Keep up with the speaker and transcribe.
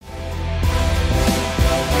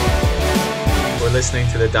listening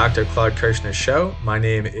to the Dr. Claude Kirshner Show. My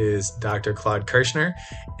name is Dr. Claude Kirshner,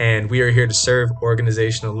 and we are here to serve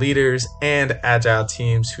organizational leaders and agile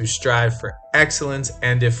teams who strive for excellence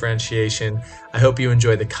and differentiation. I hope you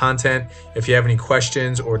enjoy the content. If you have any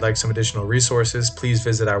questions or would like some additional resources, please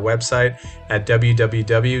visit our website at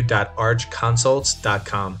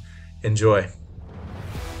www.archconsults.com. Enjoy.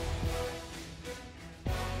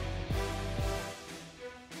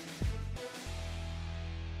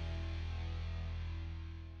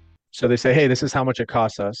 So they say, hey, this is how much it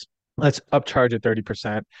costs us. Let's upcharge it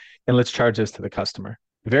 30% and let's charge this to the customer.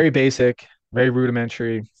 Very basic, very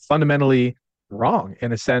rudimentary, fundamentally wrong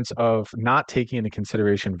in a sense of not taking into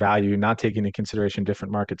consideration value, not taking into consideration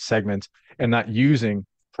different market segments, and not using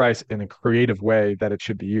price in a creative way that it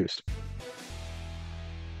should be used.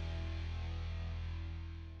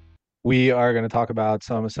 We are going to talk about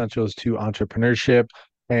some essentials to entrepreneurship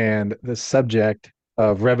and the subject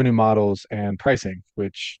of revenue models and pricing,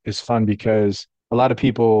 which is fun because a lot of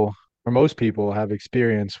people, or most people, have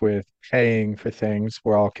experience with paying for things.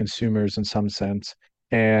 We're all consumers in some sense.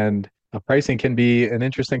 And pricing can be an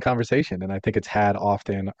interesting conversation. And I think it's had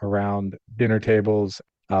often around dinner tables,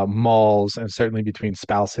 malls, and certainly between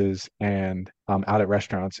spouses and out at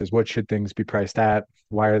restaurants is what should things be priced at?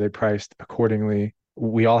 Why are they priced accordingly?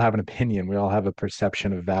 We all have an opinion. We all have a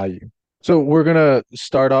perception of value. So we're going to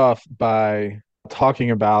start off by talking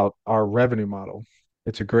about our revenue model.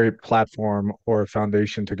 It's a great platform or a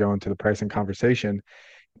foundation to go into the pricing conversation.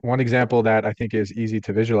 One example that I think is easy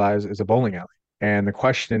to visualize is a bowling alley. And the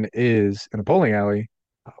question is, in a bowling alley,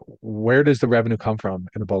 where does the revenue come from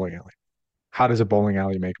in a bowling alley? How does a bowling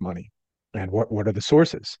alley make money? And what are the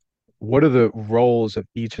sources? What are the roles of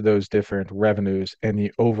each of those different revenues in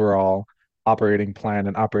the overall operating plan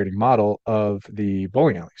and operating model of the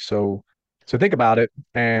bowling alley? So think about it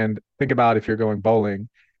and think about if you're going bowling,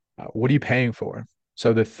 what are you paying for?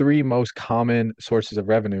 So the three most common sources of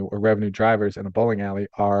revenue or revenue drivers in a bowling alley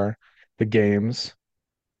are the games,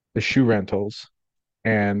 the shoe rentals,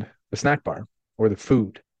 and the snack bar or the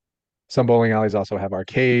food. Some bowling alleys also have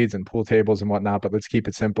arcades and pool tables and whatnot, but let's keep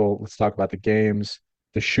it simple. Let's talk about the games,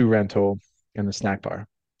 the shoe rental, and the snack bar.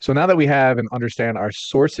 So now that we have and understand our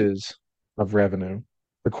sources of revenue,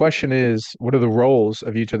 the question is, what are the roles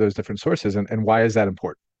of each of those different sources and why is that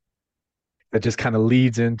important? That just kind of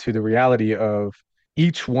leads into the reality of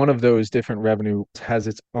each one of those different revenue has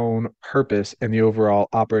its own purpose in the overall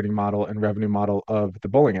operating model and revenue model of the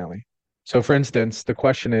bowling alley. So for instance, the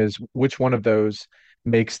question is, which one of those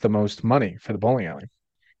makes the most money for the bowling alley?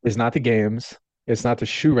 It's not the games, it's not the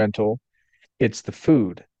shoe rental, it's the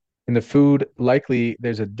food. And the food, likely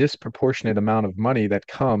there's a disproportionate amount of money that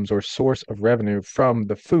comes or source of revenue from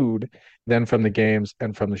the food than from the games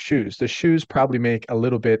and from the shoes. The shoes probably make a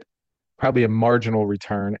little bit, probably a marginal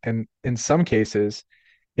return. And in some cases,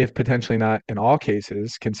 if potentially not in all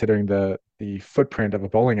cases, considering the footprint of a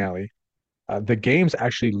bowling alley, the games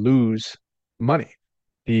actually lose money.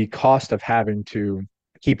 The cost of having to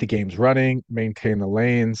keep the games running, maintain the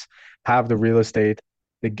lanes, have the real estate,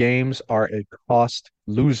 the games are a cost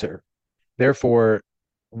loser. Therefore,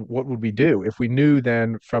 what would we do if we knew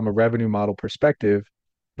then from a revenue model perspective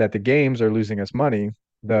that the games are losing us money,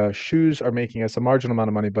 the shoes are making us a marginal amount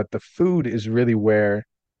of money, but the food is really where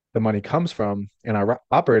the money comes from in our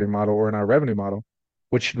operating model or in our revenue model?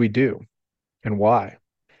 What should we do and why?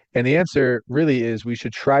 And the answer really is we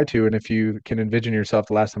should try to, and if you can envision yourself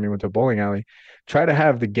the last time you went to a bowling alley, try to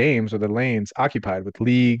have the games or the lanes occupied with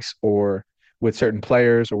leagues or with certain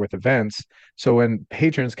players or with events. So when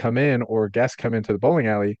patrons come in or guests come into the bowling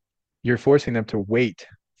alley, you're forcing them to wait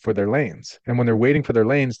for their lanes. And when they're waiting for their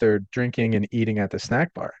lanes, they're drinking and eating at the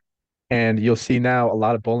snack bar. And you'll see now a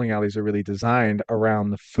lot of bowling alleys are really designed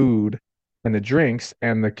around the food and the drinks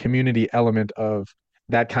and the community element of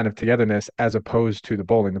that kind of togetherness as opposed to the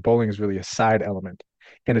bowling. The bowling is really a side element.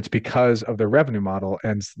 And it's because of the revenue model.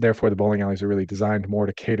 And therefore, the bowling alleys are really designed more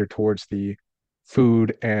to cater towards the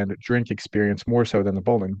food and drink experience more so than the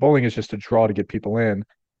bowling. Bowling is just a draw to get people in.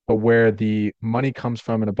 But where the money comes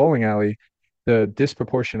from in a bowling alley, the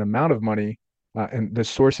disproportionate amount of money and the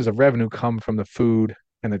sources of revenue come from the food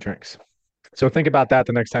and the drinks. So think about that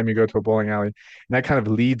the next time you go to a bowling alley. And that kind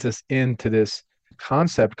of leads us into this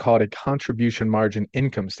concept called a contribution margin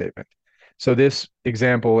income statement. So this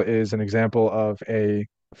example is an example of a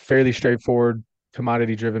fairly straightforward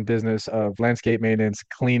commodity driven business of landscape maintenance,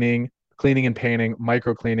 cleaning and painting,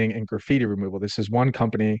 micro cleaning, and graffiti removal. This is one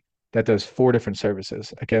company that does four different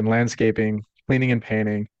services. Again, landscaping, cleaning and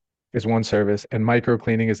painting is one service, and micro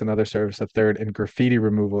cleaning is another service, the third, and graffiti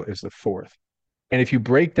removal is the fourth. And if you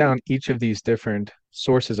break down each of these different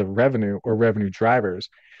sources of revenue or revenue drivers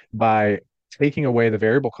by taking away the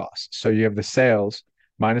variable costs. So you have the sales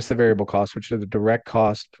minus the variable costs, which are the direct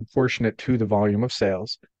costs proportionate to the volume of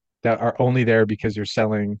sales that are only there because you're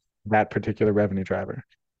selling that particular revenue driver.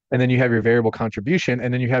 And then you have your variable contribution,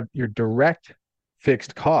 and then you have your direct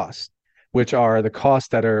fixed costs, which are the costs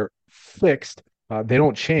that are fixed. They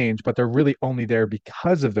don't change, but they're really only there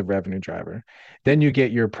because of the revenue driver. Then you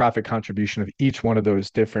get your profit contribution of each one of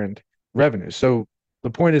those different revenues. So the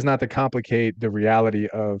point is not to complicate the reality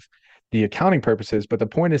of the accounting purposes, but the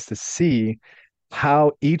point is to see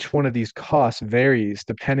how each one of these costs varies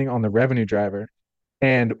depending on the revenue driver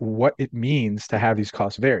and what it means to have these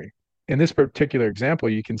costs vary. In this particular example,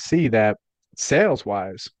 you can see that sales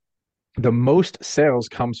wise, the most sales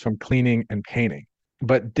comes from cleaning and painting,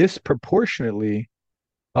 but disproportionately,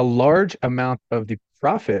 a large amount of the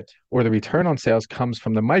profit or the return on sales comes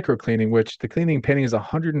from the micro cleaning, which the cleaning and painting is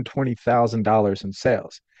 $120,000 in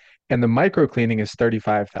sales, and the micro cleaning is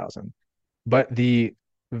 35,000. But the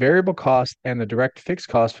variable cost and the direct fixed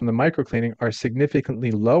cost from the micro cleaning are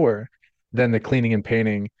significantly lower than the cleaning and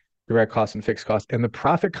painting direct costs and fixed costs. And the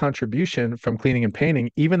profit contribution from cleaning and painting,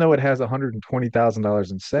 even though it has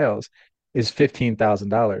 $120,000 in sales, is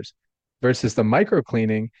 $15,000 versus the micro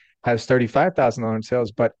cleaning has $35,000 in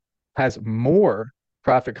sales, but has more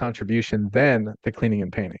profit contribution than the cleaning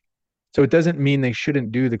and painting. So it doesn't mean they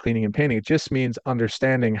shouldn't do the cleaning and painting. It just means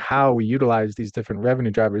understanding how we utilize these different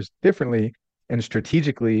revenue drivers differently and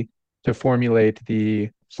strategically to formulate the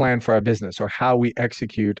plan for our business or how we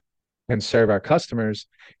execute and serve our customers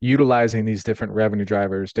utilizing these different revenue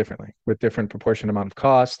drivers differently with different proportion amount of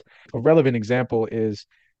cost. A relevant example is,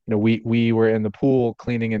 we were in the pool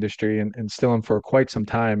cleaning industry and still am for quite some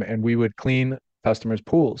time, and we would clean customers'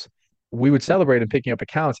 pools. We would celebrate in picking up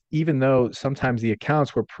accounts, even though sometimes the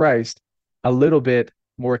accounts were priced a little bit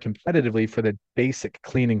more competitively for the basic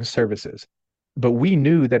cleaning services. But we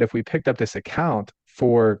knew that if we picked up this account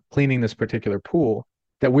for cleaning this particular pool,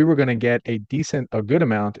 that we were going to get a good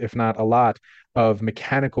amount, if not a lot, of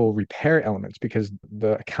mechanical repair elements because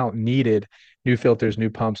the account needed new filters, new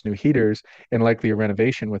pumps, new heaters, and likely a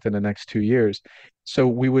renovation within the next 2 years. So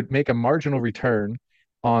we would make a marginal return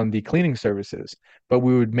on the cleaning services, but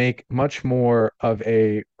we would make much more of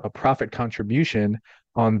a profit contribution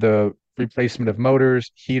on the replacement of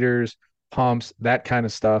motors, heaters, pumps, that kind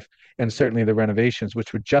of stuff, and certainly the renovations,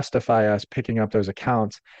 which would justify us picking up those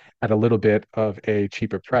accounts at a little bit of a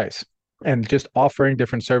cheaper price and just offering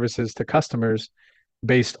different services to customers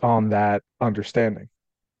based on that understanding.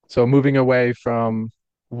 So moving away from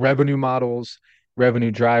revenue models,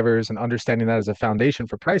 revenue drivers, and understanding that as a foundation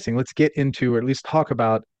for pricing, let's get into or at least talk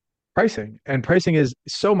about pricing. And pricing is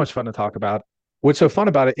so much fun to talk about. What's so fun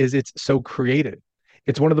about it is it's so creative.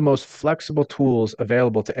 It's one of the most flexible tools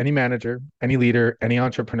available to any manager, any leader, any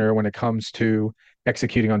entrepreneur when it comes to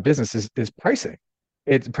executing on business is pricing.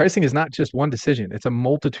 Pricing is not just one decision. It's a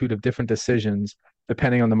multitude of different decisions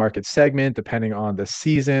depending on the market segment, depending on the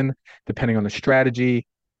season, depending on the strategy.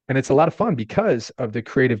 And it's a lot of fun because of the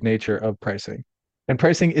creative nature of pricing. And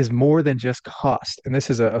pricing is more than just cost. And this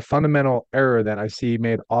is a fundamental error that I see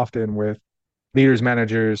made often with leaders,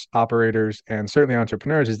 managers, operators, and certainly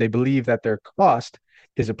entrepreneurs is they believe that their cost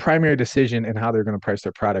is a primary decision in how they're going to price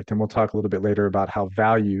their product. And we'll talk a little bit later about how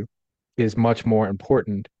value is much more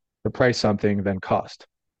important to price something than cost,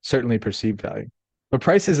 certainly perceived value. But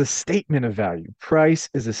price is a statement of value. Price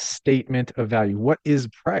is a statement of value. What is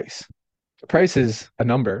price? Price is a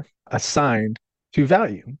number assigned to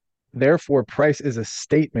value. Therefore, price is a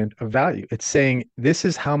statement of value. It's saying this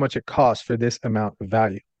is how much it costs for this amount of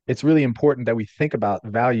value. It's really important that we think about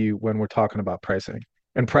value when we're talking about pricing.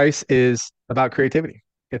 And price is about creativity.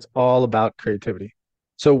 It's all about creativity.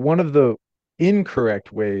 So one of the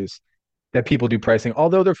incorrect ways that people do pricing,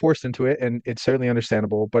 although they're forced into it, and it's certainly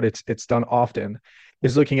understandable, but it's done often,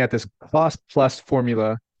 is looking at this cost plus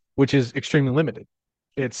formula, which is extremely limited.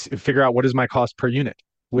 It's figure out what is my cost per unit,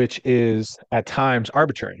 which is at times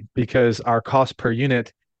arbitrary because our cost per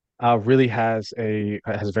unit really has a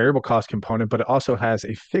variable cost component, but it also has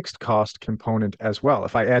a fixed cost component as well.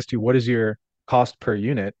 If I asked you what is your cost per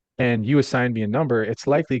unit and you assign me a number, it's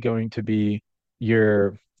likely going to be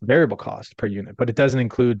your variable cost per unit, but it doesn't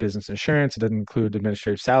include business insurance. It doesn't include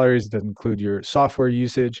administrative salaries. It doesn't include your software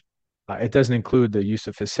usage. It doesn't include the use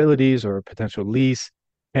of facilities or potential lease.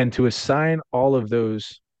 And to assign all of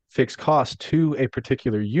those fixed costs to a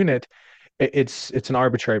particular unit, it's an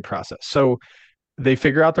arbitrary process. So they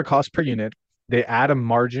figure out their cost per unit, they add a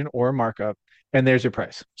margin or a markup, and there's your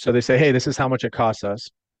price. So they say, hey, this is how much it costs us.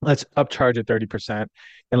 Let's upcharge it 30%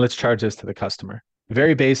 and let's charge this to the customer.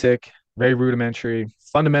 Very basic, very rudimentary.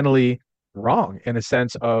 Fundamentally, wrong in a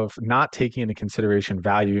sense of not taking into consideration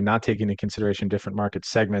value, not taking into consideration different market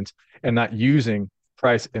segments, and not using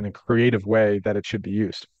price in a creative way that it should be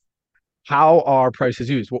used. How are prices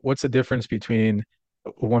used? What's the difference between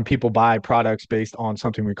when people buy products based on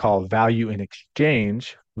something we call value in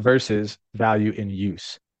exchange versus value in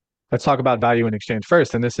use? Let's talk about value in exchange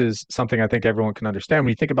first. And this is something I think everyone can understand. When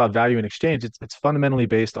you think about value in exchange, it's fundamentally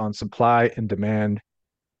based on supply and demand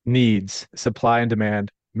needs, supply and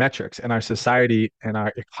demand metrics. And our society and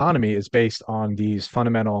our economy is based on these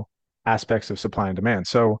fundamental aspects of supply and demand.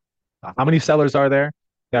 So, how many sellers are there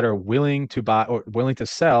that are willing to buy or willing to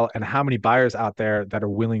sell, and how many buyers out there that are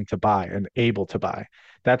willing to buy and able to buy?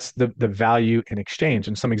 That's the value in exchange.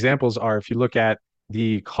 And some examples are if you look at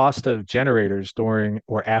the cost of generators during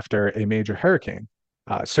or after a major hurricane.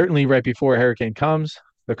 Certainly, right before a hurricane comes,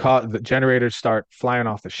 the generators start flying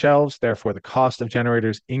off the shelves. Therefore, the cost of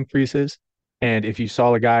generators increases. And if you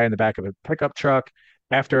saw a guy in the back of a pickup truck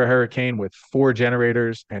after a hurricane with four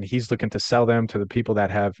generators and he's looking to sell them to the people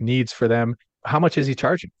that have needs for them, how much is he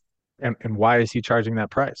charging? And why is he charging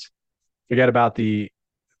that price? Forget about the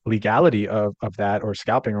legality of that or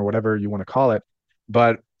scalping or whatever you want to call it,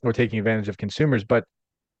 but or taking advantage of consumers. But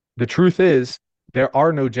the truth is, there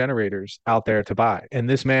are no generators out there to buy. And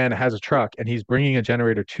this man has a truck and he's bringing a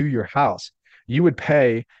generator to your house. You would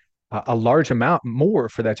pay a large amount more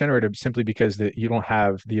for that generator simply because you don't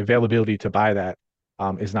have the availability to buy that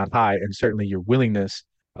is not high. And certainly your willingness,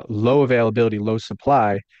 low availability, low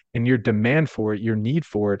supply, and your demand for it, your need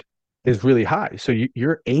for it is really high. So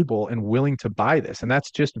you're able and willing to buy this. And that's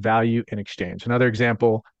just value in exchange. Another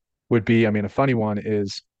example would be, I mean, a funny one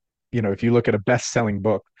is, if you look at a best-selling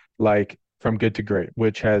book, like From Good to Great,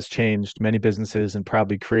 which has changed many businesses and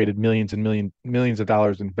probably created millions and millions of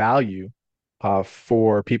dollars in value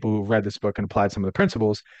for people who read this book and applied some of the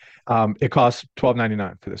principles. It costs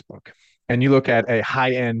 $12.99 for this book. And you look at a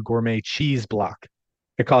high-end gourmet cheese block,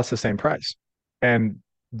 it costs the same price. And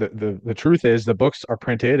the truth is the books are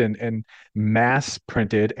printed and mass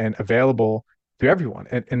printed and available to everyone.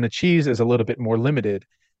 And the cheese is a little bit more limited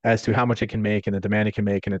as to how much it can make and the demand it can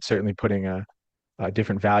make. And it's certainly putting a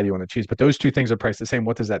different value on the cheese. But those two things are priced the same.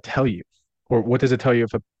 What does that tell you? Or what does it tell you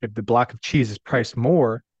if the block of cheese is priced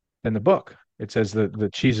more than the book? It says the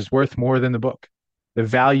cheese is worth more than the book. The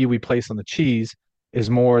value we place on the cheese is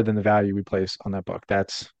more than the value we place on that book.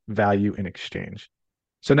 That's value in exchange.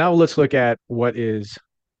 So now let's look at what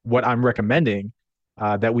I'm recommending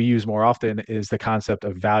that we use more often is the concept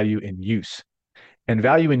of value in use. And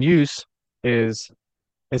value in use is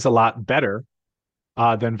is a lot better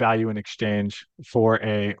than value in exchange for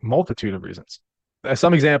a multitude of reasons.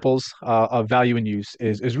 Some examples of value in use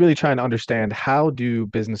is really trying to understand how do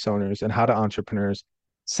business owners and how do entrepreneurs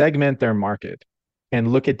segment their market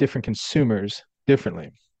and look at different consumers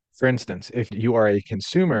differently. For instance, if you are a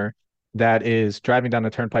consumer that is driving down the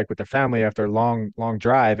turnpike with their family after a long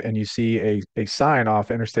drive and you see a sign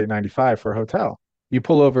off Interstate 95 for a hotel, you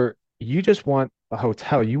pull over, you just want a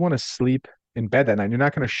hotel. You want to sleep in bed that night. You're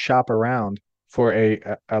not going to shop around for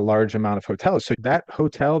a large amount of hotels. So that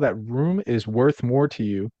hotel, that room is worth more to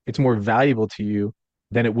you. It's more valuable to you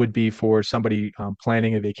than it would be for somebody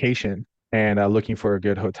planning a vacation and looking for a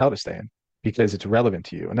good hotel to stay in because it's relevant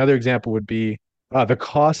to you. Another example would be the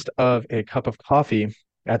cost of a cup of coffee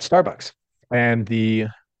at Starbucks. And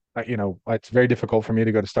it's very difficult for me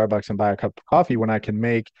to go to Starbucks and buy a cup of coffee when I can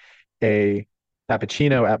make a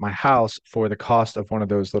cappuccino at my house for the cost of one of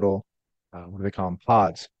those little, what do they call them,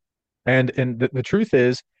 pods. And the truth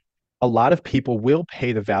is, a lot of people will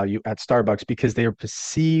pay the value at Starbucks because their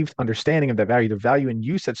perceived understanding of that value, the value in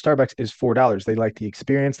use at Starbucks is $4. They like the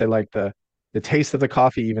experience, they like the taste of the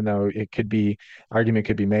coffee, even though it could be argument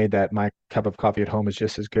could be made that my cup of coffee at home is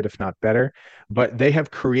just as good, if not better. But they have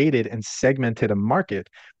created and segmented a market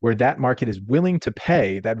where that market is willing to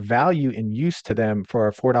pay that value in use to them for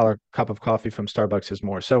a $4 cup of coffee from Starbucks is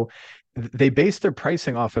more. So they base their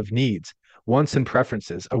pricing off of needs, wants and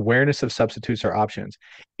preferences, awareness of substitutes or options,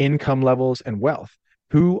 income levels, and wealth.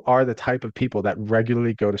 Who are the type of people that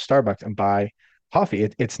regularly go to Starbucks and buy coffee?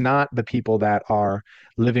 It's not the people that are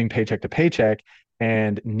living paycheck to paycheck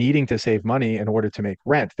and needing to save money in order to make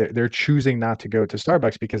rent. They're choosing not to go to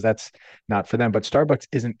Starbucks because that's not for them. But Starbucks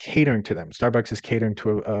isn't catering to them. Starbucks is catering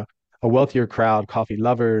to a wealthier crowd, coffee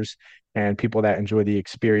lovers, and people that enjoy the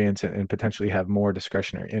experience and potentially have more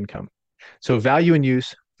discretionary income. So value in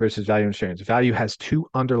use versus value in exchange. Value has two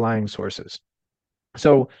underlying sources.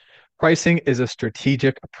 So pricing is a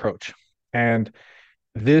strategic approach. And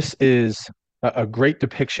this is a great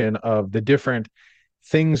depiction of the different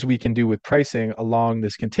things we can do with pricing along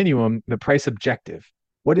this continuum, the price objective.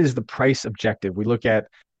 What is the price objective? We look at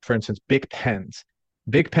for instance, Bic pens.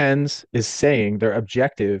 Bic pens is saying their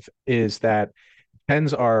objective is that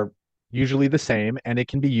pens are usually the same and it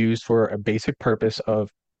can be used for a basic purpose of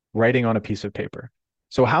writing on a piece of paper.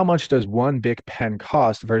 So, how much does one Bic pen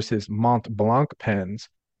cost versus Mont Blanc pens,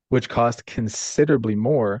 which cost considerably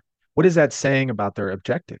more? What is that saying about their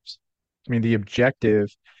objectives? I mean, the objective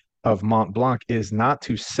of Mont Blanc is not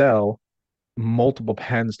to sell multiple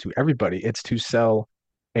pens to everybody. It's to sell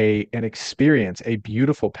an experience, a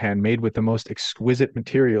beautiful pen made with the most exquisite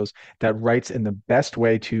materials that writes in the best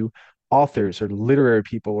way to authors or literary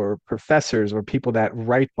people or professors or people that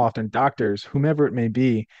write, often doctors, whomever it may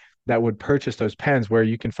be, that would purchase those pens, where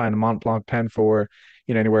you can find a Mont Blanc pen for,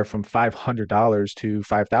 anywhere from $500 to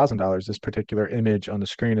 $5,000. This particular image on the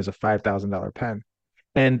screen is a $5,000 pen.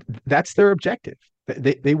 And that's their objective.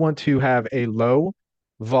 They want to have a low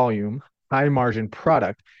volume, high margin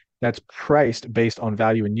product that's priced based on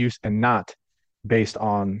value and use and not based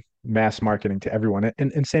on mass marketing to everyone.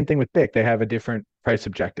 And same thing with BIC. They have a different price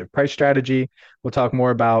objective. Price strategy, we'll talk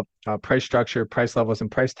more about price structure, price levels,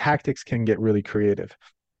 and price tactics can get really creative.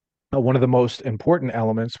 One of the most important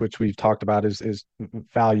elements, which we've talked about, is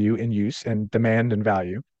value and use and demand and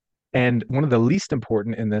value. And one of the least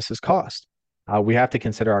important in this is cost. We have to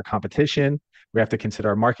consider our competition. We have to consider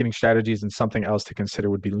our marketing strategies, and something else to consider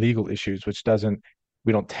would be legal issues, which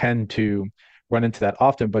we don't tend to run into that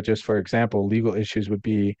often. But just for example, legal issues would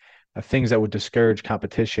be things that would discourage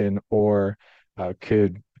competition or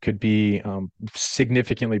could be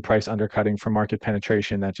significantly price undercutting for market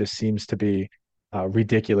penetration that just seems to be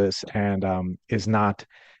ridiculous and is not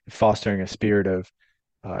fostering a spirit of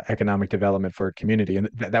economic development for a community. And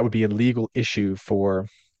that would be a legal issue for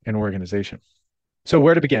an organization. So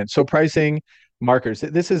where to begin? So pricing markers.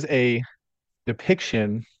 This is a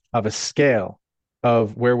depiction of a scale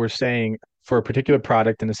of where we're saying for a particular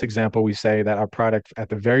product. In this example, we say that our product at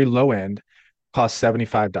the very low end costs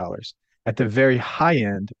 $75. At the very high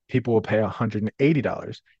end, people will pay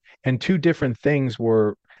 $180. And two different things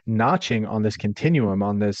were notching on this continuum,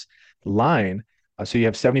 on this line. So you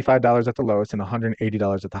have $75 at the lowest and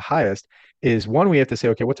 $180 at the highest. Is one, we have to say,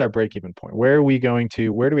 okay, what's our break even point? Where do we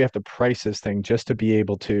have to price this thing just to be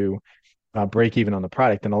able to break even on the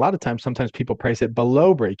product? And a lot of times, sometimes people price it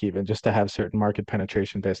below break even just to have certain market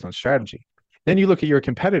penetration based on strategy. Then you look at your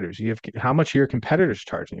competitors. You have how much are your competitors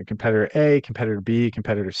charging? Your competitor A, competitor B,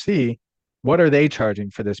 competitor C. What are they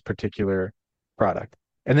charging for this particular product?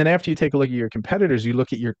 And then after you take a look at your competitors, you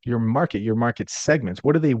look at your market segments.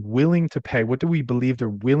 What are they willing to pay? What do we believe they're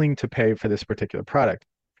willing to pay for this particular product?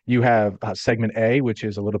 You have segment A, which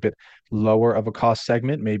is a little bit lower of a cost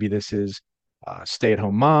segment. Maybe this is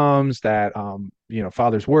stay-at-home moms that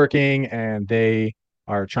father's working and they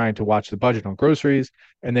are trying to watch the budget on groceries.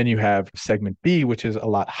 And then you have segment B, which is a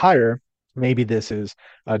lot higher. Maybe this is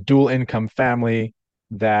a dual income family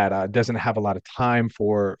that doesn't have a lot of time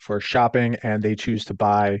for shopping, and they choose to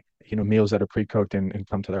buy meals that are pre-cooked and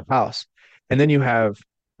come to their house. And then you have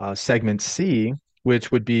segment C,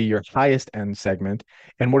 which would be your highest end segment.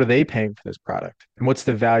 And what are they paying for this product? And what's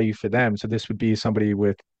the value for them? So this would be somebody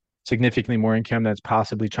with significantly more income that's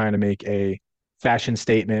possibly trying to make a fashion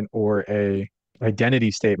statement or a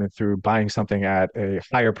identity statement through buying something at a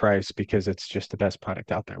higher price because it's just the best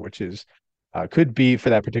product out there, which is could be for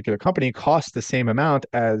that particular company cost the same amount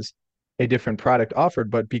as a different product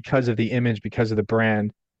offered, but because of the image, because of the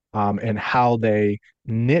brand, and how they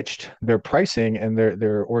niched their pricing and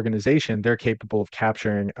their organization, they're capable of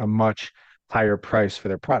capturing a much higher price for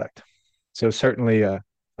their product. So certainly a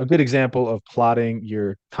good example of plotting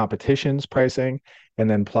your competition's pricing and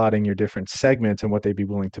then plotting your different segments and what they'd be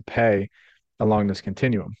willing to pay along this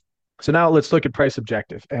continuum. So now let's look at price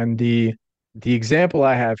objective. And the example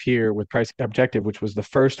I have here with price objective, which was the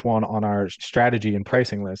first one on our strategy and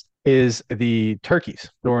pricing list, is the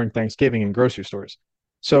turkeys during Thanksgiving in grocery stores.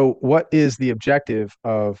 So what is the objective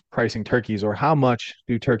of pricing turkeys, or how much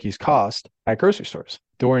do turkeys cost at grocery stores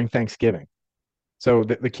during Thanksgiving? So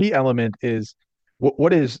the key element is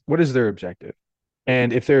what is their objective?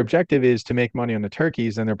 And if their objective is to make money on the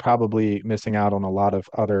turkeys, then they're probably missing out on a lot of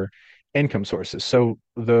other income sources. So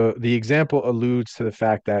the example alludes to the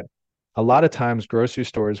fact that a lot of times grocery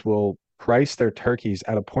stores will price their turkeys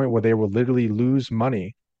at a point where they will literally lose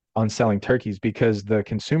money on selling turkeys because the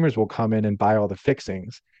consumers will come in and buy all the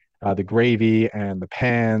fixings, the gravy and the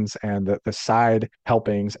pans and the side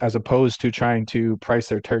helpings, as opposed to trying to price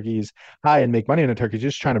their turkeys high and make money on the turkeys,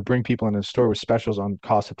 just trying to bring people into the store with specials on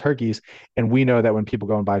cost of turkeys. And we know that when people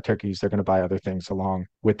go and buy turkeys, they're going to buy other things along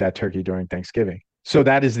with that turkey during Thanksgiving. So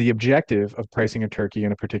that is the objective of pricing a turkey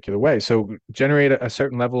in a particular way. So generate a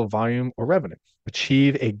certain level of volume or revenue,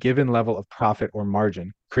 achieve a given level of profit or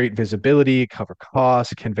margin, create visibility, cover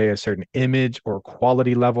costs, convey a certain image or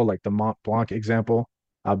quality level, like the Mont Blanc example,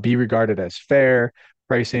 be regarded as fair,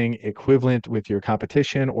 pricing equivalent with your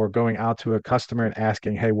competition, or going out to a customer and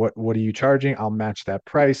asking, hey, what are you charging? I'll match that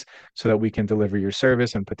price so that we can deliver your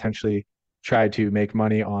service and potentially try to make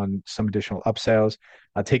money on some additional upsells.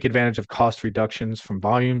 Take advantage of cost reductions from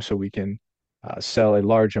volume so we can sell a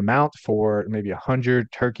large amount for maybe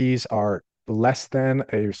 100 turkeys are less than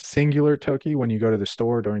a singular turkey when you go to the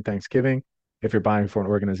store during Thanksgiving, if you're buying for an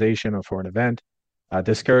organization or for an event.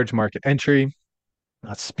 Discourage market entry,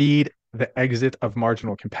 speed the exit of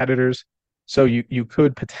marginal competitors. So you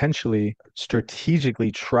could potentially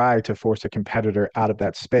strategically try to force a competitor out of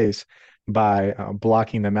that space by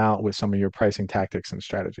blocking them out with some of your pricing tactics and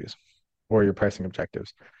strategies or your pricing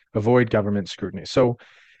objectives. Avoid government scrutiny. So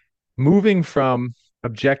moving from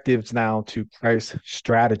objectives now to price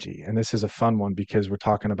strategy. And this is a fun one because we're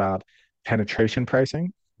talking about penetration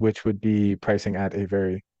pricing, which would be pricing at a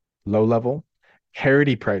very low level,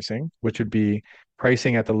 parity pricing, which would be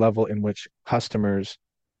pricing at the level in which customers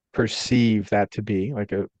perceive that to be,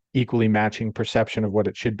 like a equally matching perception of what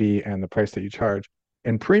it should be and the price that you charge,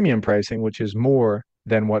 and premium pricing, which is more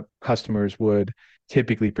than what customers would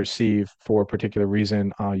typically perceive for a particular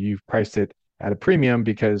reason. You've priced it at a premium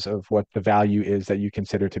because of what the value is that you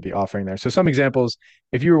consider to be offering there. So some examples,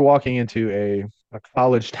 if you were walking into a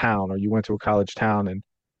college town or you went to a college town and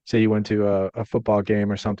say you went to a football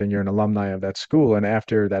game or something, you're an alumni of that school. And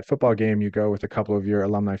after that football game, you go with a couple of your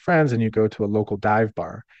alumni friends and you go to a local dive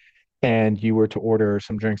bar and you were to order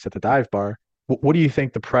some drinks at the dive bar, what do you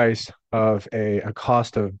think the price of a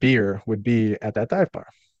cost of beer would be at that dive bar?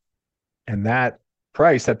 And that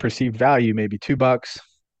price, that perceived value, may be $2,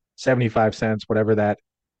 75 cents, whatever that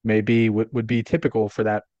may be, would be typical for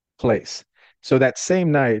that place. So that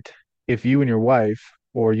same night, if you and your wife,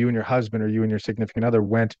 or you and your husband, or you and your significant other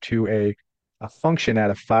went to a function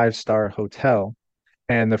at a five-star hotel,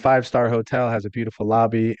 and the five-star hotel has a beautiful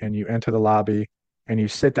lobby, and you enter the lobby and you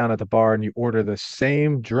sit down at the bar and you order the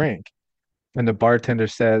same drink, and the bartender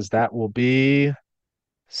says that will be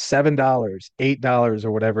 $7, $8,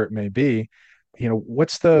 or whatever it may be, what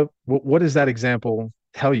does that example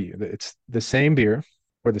tell you? That it's the same beer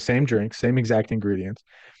or the same drink, same exact ingredients,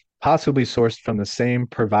 possibly sourced from the same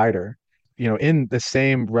provider, in the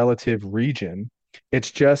same relative region. It's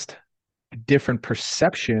just a different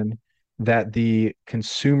perception that the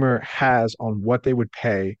consumer has on what they would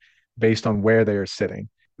pay based on where they are sitting.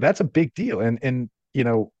 That's a big deal. And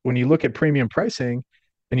when you look at premium pricing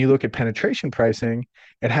and you look at penetration pricing,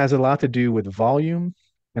 it has a lot to do with volume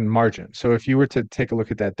and margin. So if you were to take a look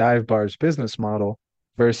at that dive bar's business model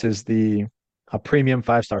versus the premium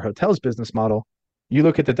five-star hotels business model, you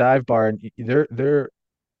look at the dive bar and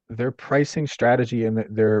their pricing strategy and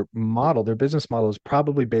their model, their business model is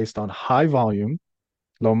probably based on high volume,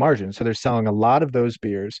 low margin. So they're selling a lot of those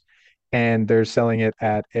beers and they're selling it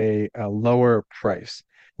at a lower price.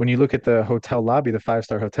 When you look at the hotel lobby, the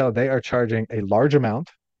five-star hotel, they are charging a large amount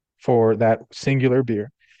for that singular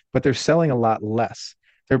beer, but they're selling a lot less.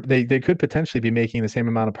 They could potentially be making the same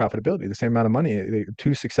amount of profitability, the same amount of money.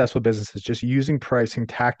 Two successful businesses just using pricing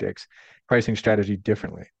tactics, pricing strategy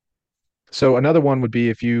differently. So another one would be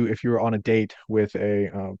if you were on a date with a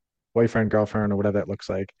boyfriend, girlfriend, or whatever that looks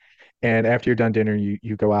like, and after you're done dinner,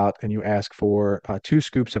 you go out and you ask for two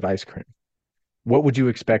scoops of ice cream. What would you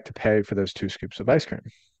expect to pay for those two scoops of ice cream?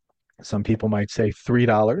 Some people might say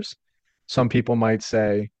 $3. Some people might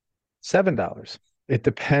say $7. It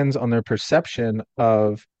depends on their perception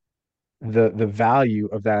of the value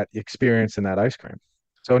of that experience in that ice cream.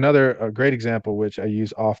 So another a great example, which I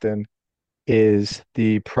use often, is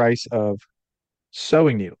the price of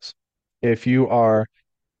sewing needles. If you are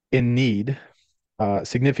in need,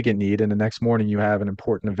 significant need, and the next morning you have an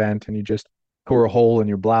important event and you just tore a hole in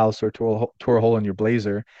your blouse or tore a hole in your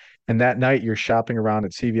blazer, and that night you're shopping around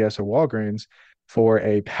at CVS or Walgreens for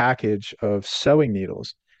a package of sewing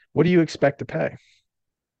needles, what do you expect to pay?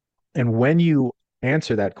 And when you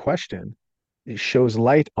answer that question, it shows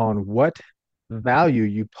light on what value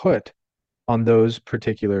you put on those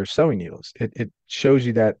particular sewing needles. It shows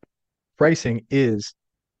you that pricing is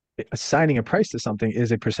assigning a price to something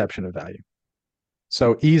is a perception of value.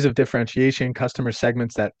 So ease of differentiation, customer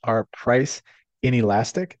segments that are price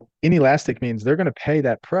inelastic. Inelastic means they're going to pay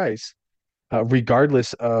that price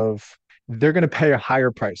regardless of they're going to pay a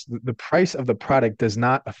higher price. The price of the product does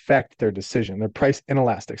not affect their decision. They're price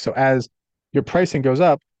inelastic. So as your pricing goes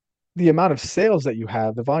up, the amount of sales that you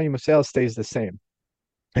have, the volume of sales stays the same.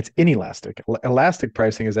 It's inelastic. Elastic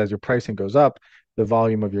pricing is as your pricing goes up, the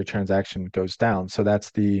volume of your transaction goes down. So that's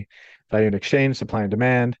the value in exchange, supply and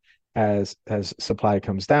demand. As supply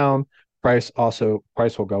comes down, price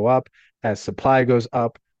will go up. As supply goes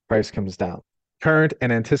up, price comes down. Current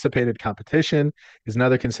and anticipated competition is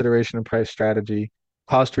another consideration in price strategy.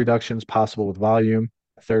 Cost reductions possible with volume,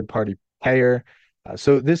 third party payer.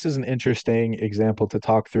 So this is an interesting example to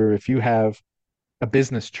talk through. If you have a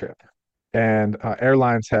business trip, and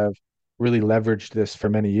airlines have really leveraged this for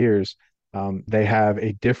many years. They have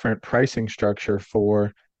a different pricing structure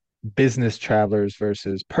for business travelers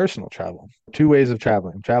versus personal travel. Two ways of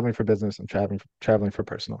traveling: traveling for business and traveling for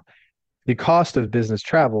personal. The cost of business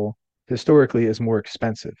travel historically is more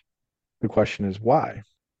expensive. The question is why?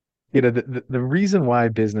 The reason why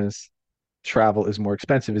business travel is more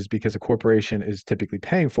expensive is because a corporation is typically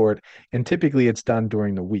paying for it, and typically it's done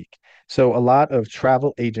during the week. So a lot of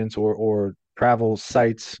travel agents or travel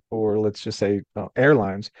sites, or let's just say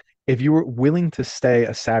airlines, if you were willing to stay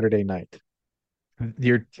a Saturday night,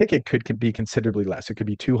 your ticket could be considerably less. It could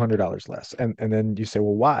be $200 less. And then you say,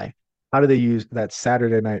 well, why? How do they use that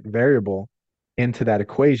Saturday night variable into that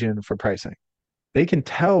equation for pricing? They can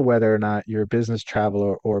tell whether or not you're a business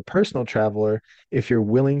traveler or a personal traveler if you're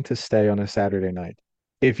willing to stay on a Saturday night.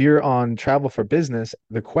 If you're on travel for business,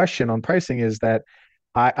 the question on pricing is that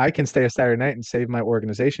I can stay a Saturday night and save my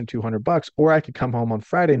organization $200, or I could come home on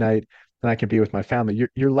Friday night and I can be with my family.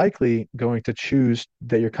 You're likely going to choose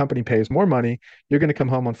that your company pays more money. You're going to come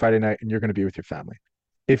home on Friday night and you're going to be with your family.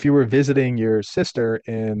 If you were visiting your sister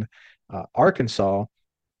in Arkansas,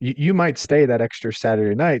 you might stay that extra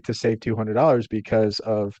Saturday night to save $200 because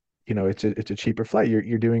of, it's a cheaper flight.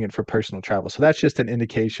 You're doing it for personal travel. So that's just an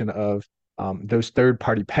indication of those third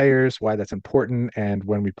party payers, why that's important, and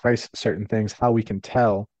when we price certain things, how we can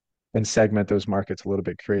tell and segment those markets a little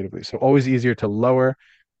bit creatively. So always easier to lower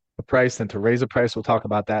a price than to raise a price. We'll talk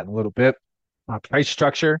about that in a little bit. Price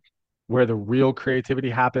structure, where the real creativity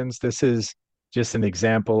happens. This is just an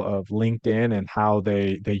example of LinkedIn and how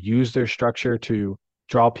they use their structure to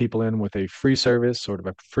draw people in with a free service, sort of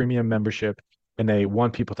a freemium membership, and they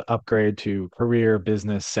want people to upgrade to career,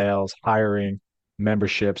 business, sales, hiring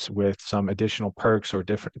memberships with some additional perks or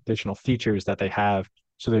different additional features that they have.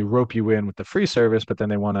 So they rope you in with the free service, but then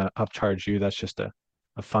they want to upcharge you. That's just a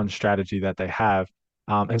fun strategy that they have.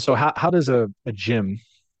 And so how does a gym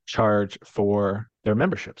charge for their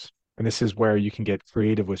memberships? And this is where you can get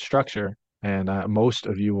creative with structure. And most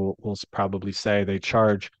of you will probably say they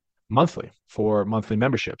charge monthly for monthly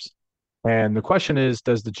memberships. And the question is,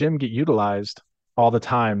 does the gym get utilized all the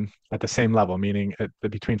time at the same level? Meaning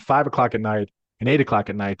between 5 o'clock at night and 8 o'clock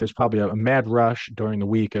at night, there's probably a mad rush during the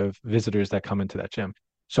week of visitors that come into that gym.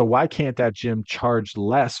 So why can't that gym charge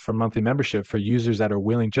less for monthly membership for users that are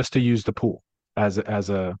willing just to use the pool as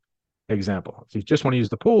a example? If you just want to use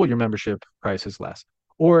the pool, your membership price is less.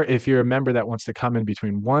 Or if you're a member that wants to come in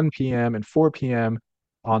between 1 p.m. and 4 p.m.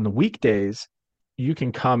 on the weekdays, you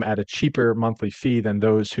can come at a cheaper monthly fee than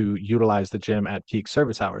those who utilize the gym at peak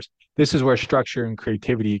service hours. This is where structure and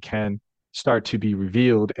creativity can start to be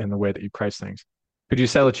revealed in the way that you price things. Could you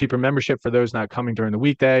sell a cheaper membership for those not coming during the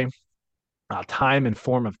weekday? Time and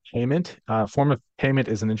form of payment. Form of payment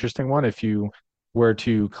is an interesting one. If you were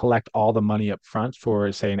to collect all the money up front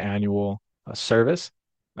for, say, an annual service,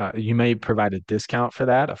 you may provide a discount for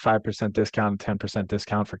that, a 5% discount, a 10%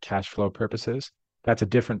 discount for cash flow purposes. That's a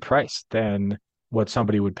different price than what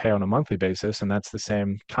somebody would pay on a monthly basis, and that's the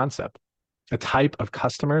same concept. A type of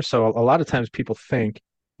customer. So a lot of times people think,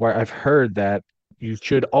 where I've heard that you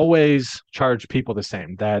should always charge people the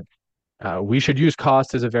same, that we should use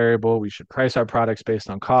cost as a variable. We should price our products based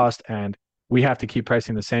on cost, and we have to keep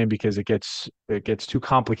pricing the same because it gets too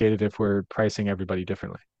complicated if we're pricing everybody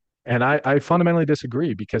differently. And I fundamentally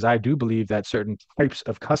disagree, because I do believe that certain types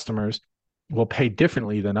of customers will pay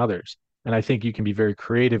differently than others. And I think you can be very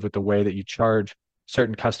creative with the way that you charge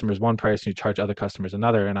certain customers one price and you charge other customers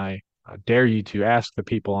another. And I dare you to ask the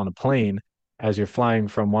people on a plane as you're flying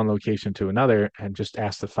from one location to another, and just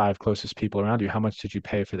ask the five closest people around you, how much did you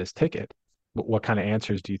pay for this ticket? What kind of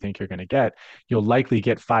answers do you think you're going to get? You'll likely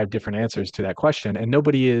get five different answers to that question. And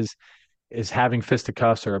nobody is having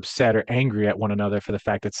fisticuffs or upset or angry at one another for the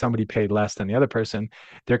fact that somebody paid less than the other person.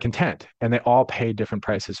 They're content, and they all pay different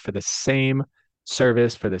prices for the same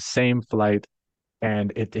service, for the same flight,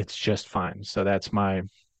 and it's just fine. So that's my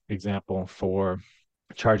example for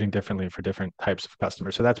charging differently for different types of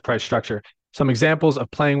customers. So that's price structure. Some examples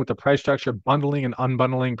of playing with the price structure: bundling and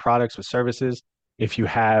unbundling products with services. If you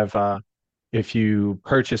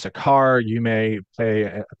purchase a car, you may pay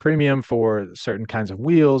a premium for certain kinds of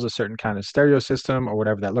wheels, a certain kind of stereo system, or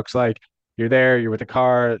whatever that looks like. you're there, you're with a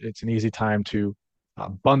car. It's an easy time to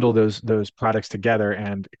bundle those products together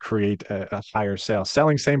and create a higher sale.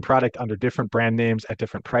 Selling same product under different brand names at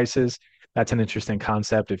different prices. That's an interesting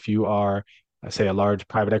concept. If you are, say, a large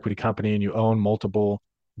private equity company and you own multiple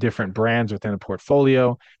different brands within a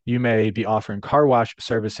portfolio, you may be offering car wash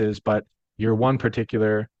services, but your one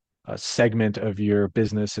particular segment of your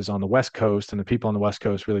business is on the West Coast, and the people on the West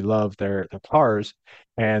Coast really love their cars,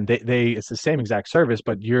 and they it's the same exact service,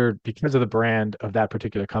 but you're because of the brand of that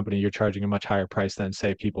particular company, you're charging a much higher price than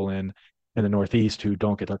say people in the Northeast who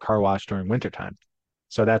don't get their car washed during wintertime.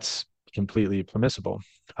 So that's completely permissible.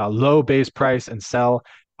 Low base price and sell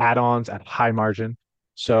add-ons at high margin.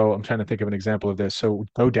 So I'm trying to think of an example of this. So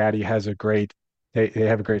GoDaddy has a great they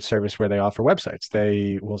have a great service where they offer websites.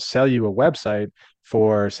 They will sell you a website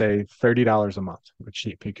for say $30 a month, which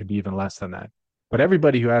cheap. It could be even less than that. But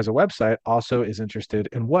everybody who has a website also is interested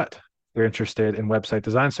in what? They're interested in website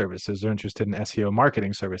design services. They're interested in SEO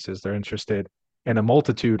marketing services. They're interested in a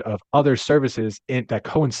multitude of other services that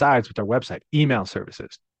coincides with their website, email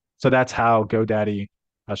services. So that's how GoDaddy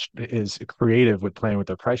is creative with playing with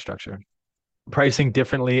their price structure. Pricing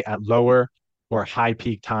differently at lower or high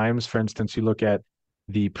peak times. For instance, you look at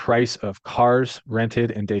the price of cars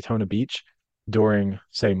rented in Daytona Beach during,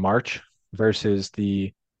 say, March versus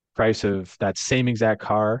the price of that same exact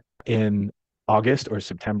car in August or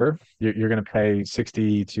September. You're going to pay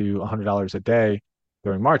 60 to $100 a day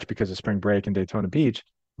during March because of spring break in Daytona Beach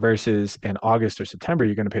versus in August or September,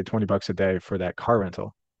 you're going to pay 20 bucks a day for that car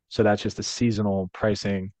rental. So that's just a seasonal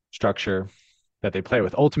pricing structure that they play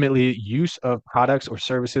with. Ultimately, use of products or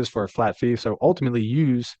services for a flat fee. So ultimately,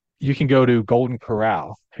 you can go to Golden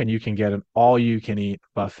Corral and you can get an all-you-can-eat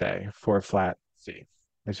buffet for a flat fee.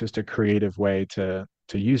 It's just a creative way to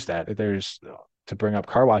use that. There's to bring up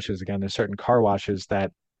car washes again. There's certain car washes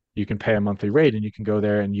that you can pay a monthly rate and you can go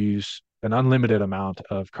there and use an unlimited amount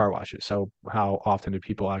of car washes. So how often do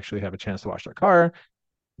people actually have a chance to wash their car?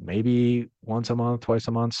 Maybe once a month, twice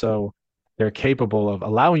a month. So they're capable of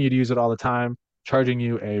allowing you to use it all the time, charging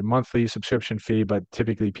you a monthly subscription fee, but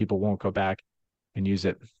typically people won't go back and use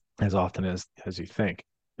it as often as you think.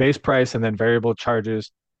 Base price and then variable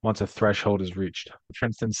charges once a threshold is reached. For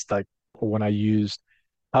instance, like when I used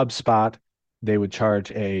HubSpot, they would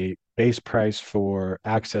charge a base price for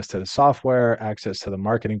access to the software, access to the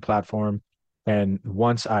marketing platform. And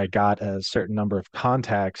once I got a certain number of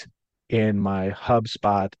contacts in my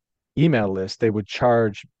HubSpot email list, they would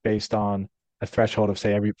charge based on a threshold of,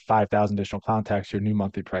 say, every 5,000 additional contacts, your new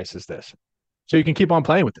monthly price is this. So you can keep on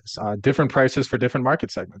playing with this. Different prices for different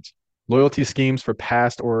market segments, loyalty schemes for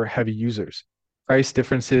past or heavy users, price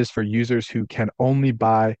differences for users who can only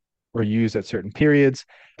buy or use at certain periods,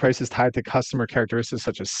 prices tied to customer characteristics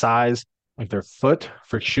such as size of their foot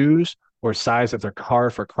for shoes or size of their car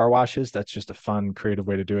for car washes. That's just a fun, creative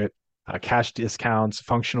way to do it. Cash discounts,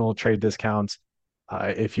 functional trade discounts.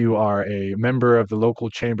 If you are a member of the local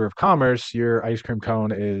chamber of commerce, your ice cream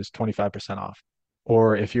cone is 25% off.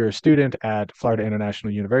 Or if you're a student at Florida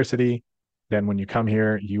International University, then when you come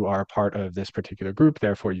here, you are a part of this particular group.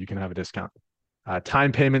 Therefore, you can have a discount.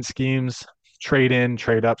 Time payment schemes, trade in,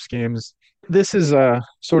 trade up schemes. This is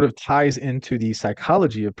sort of ties into the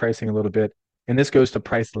psychology of pricing a little bit. And this goes to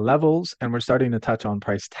price levels, and we're starting to touch on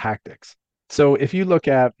price tactics. So if you look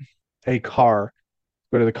at a car,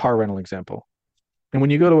 go to the car rental example. And when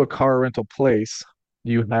you go to a car rental place,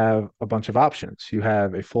 you have a bunch of options. You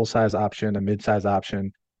have a full size option, a mid size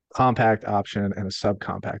option, compact option, and a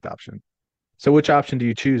subcompact option. So which option do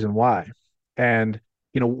you choose and why? And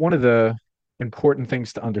one of the important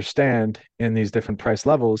things to understand in these different price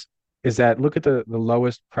levels is that look at the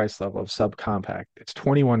lowest price level of subcompact. It's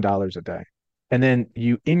 $21 a day. And then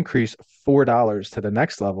you increase $4 to the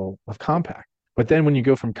next level of compact. But then when you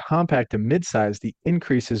go from compact to midsize, the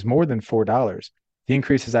increase is more than $4. The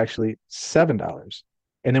increase is actually $7.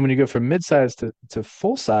 And then when you go from midsize to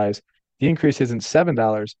full size, the increase isn't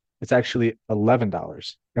 $7, it's actually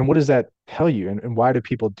 $11. And what does that tell you? And why do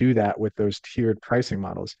people do that with those tiered pricing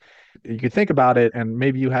models? You could think about it, and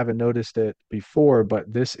maybe you haven't noticed it before,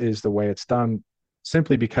 but this is the way it's done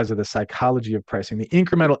simply because of the psychology of pricing. The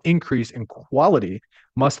incremental increase in quality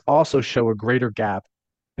must also show a greater gap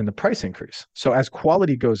in the price increase. So as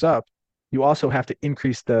quality goes up, you also have to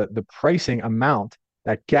increase the pricing amount,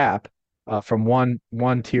 that gap from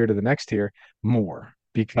one tier to the next tier more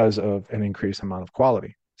because of an increased amount of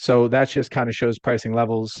quality. So that just kind of shows pricing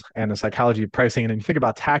levels and the psychology of pricing. And then you think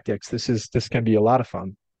about tactics, this can be a lot of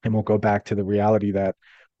fun. And we'll go back to the reality that,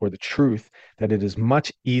 or the truth, that it is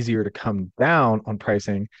much easier to come down on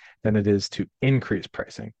pricing than it is to increase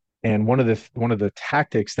pricing. And one of the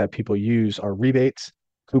tactics that people use are rebates,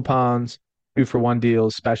 coupons, 2-for-1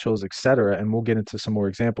 deals, specials, etc. And we'll get into some more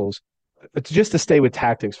examples. It's just to stay with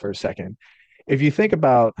tactics for a second. If you think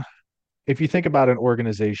about if you think about an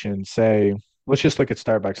organization, say, let's just look at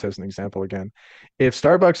Starbucks as an example again. If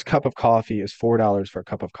Starbucks cup of coffee is $4 for a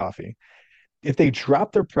cup of coffee, if they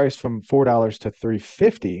drop their price from $4 to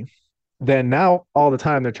 350, then now all the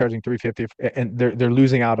time they're charging 350 and they're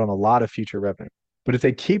losing out on a lot of future revenue. But if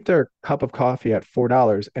they keep their cup of coffee at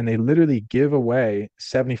 $4 and they literally give away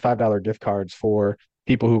 $75 gift cards for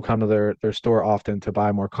people who come to their store often to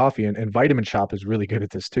buy more coffee, and Vitamin Shop is really good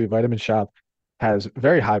at this too. Vitamin Shop has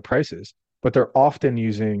very high prices, but they're often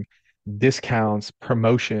using discounts,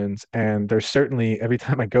 promotions, and there's certainly every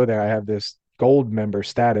time I go there, I have this gold member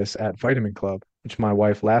status at Vitamin Club, which my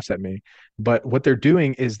wife laughs at me. But what they're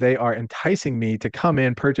doing is they are enticing me to come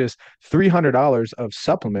in, purchase $300 of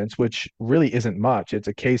supplements, which really isn't much. It's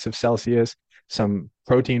a case of Celsius, some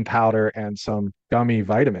protein powder, and some gummy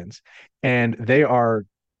vitamins. And they are,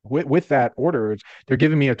 with that order, they're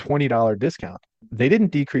giving me a $20 discount. They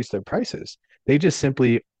didn't decrease their prices. They just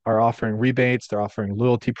simply are offering rebates, they're offering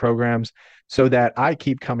loyalty programs so that I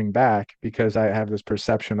keep coming back because I have this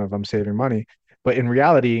perception of I'm saving money. But in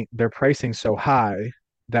reality, they're pricing so high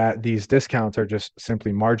that these discounts are just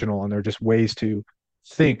simply marginal and they're just ways to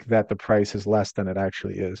think that the price is less than it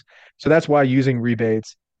actually is. So that's why using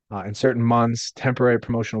rebates in certain months, temporary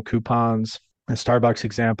promotional coupons, a Starbucks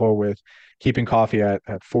example with keeping coffee at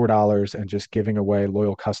 $4 and just giving away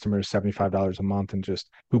loyal customers $75 a month and just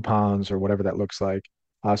coupons or whatever that looks like.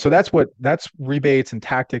 So that's rebates and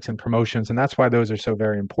tactics and promotions, and that's why those are so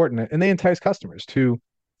very important. And they entice customers to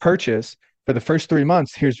purchase for the first 3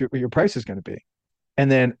 months. Here's what your price is going to be,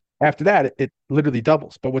 and then after that, it literally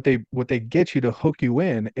doubles. But what they get you to hook you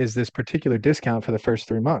in is this particular discount for the first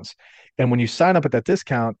 3 months. And when you sign up at that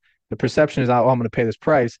discount, the perception is, oh, I'm going to pay this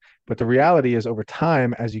price. But the reality is, over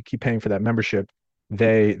time, as you keep paying for that membership,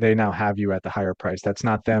 they now have you at the higher price. That's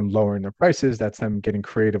not them lowering their prices. That's them getting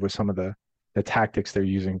creative with some of the tactics they're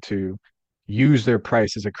using to use their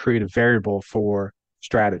price as a creative variable for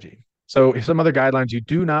strategy. So some other guidelines, you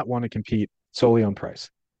do not want to compete solely on price.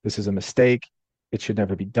 This is a mistake. It should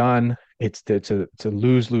never be done. It's a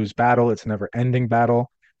lose-lose battle. It's a never-ending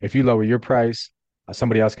battle. If you lower your price,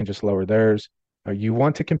 somebody else can just lower theirs. You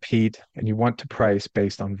want to compete and you want to price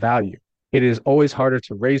based on value. It is always harder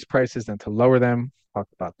to raise prices than to lower them.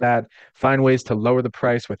 Talked about that. Find ways to lower the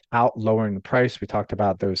price without lowering the price. We talked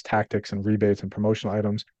about those tactics and rebates and promotional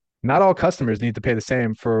items. Not all customers need to pay the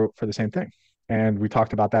same for the same thing. And we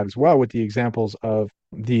talked about that as well with the examples of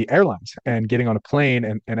the airlines and getting on a plane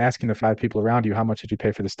and asking the 5 people around you, how much did you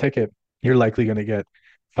pay for this ticket? You're likely going to get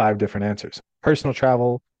 5 different answers. Personal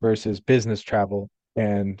travel versus business travel.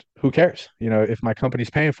 And who cares? If my company's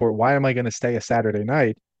paying for it, why am I going to stay a Saturday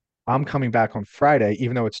night? I'm coming back on Friday,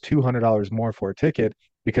 even though it's $200 more for a ticket,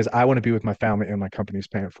 because I want to be with my family and my company's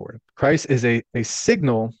paying for it. Price is a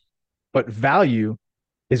signal, but value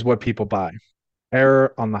is what people buy.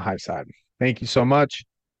 Error on the high side. Thank you so much.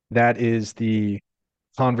 That is the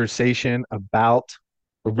conversation about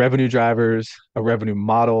revenue drivers, a revenue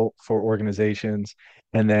model for organizations,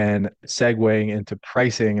 and then segueing into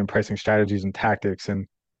pricing and pricing strategies and tactics and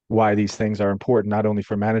why these things are important, not only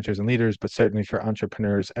for managers and leaders, but certainly for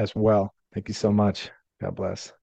entrepreneurs as well. Thank you so much. God bless.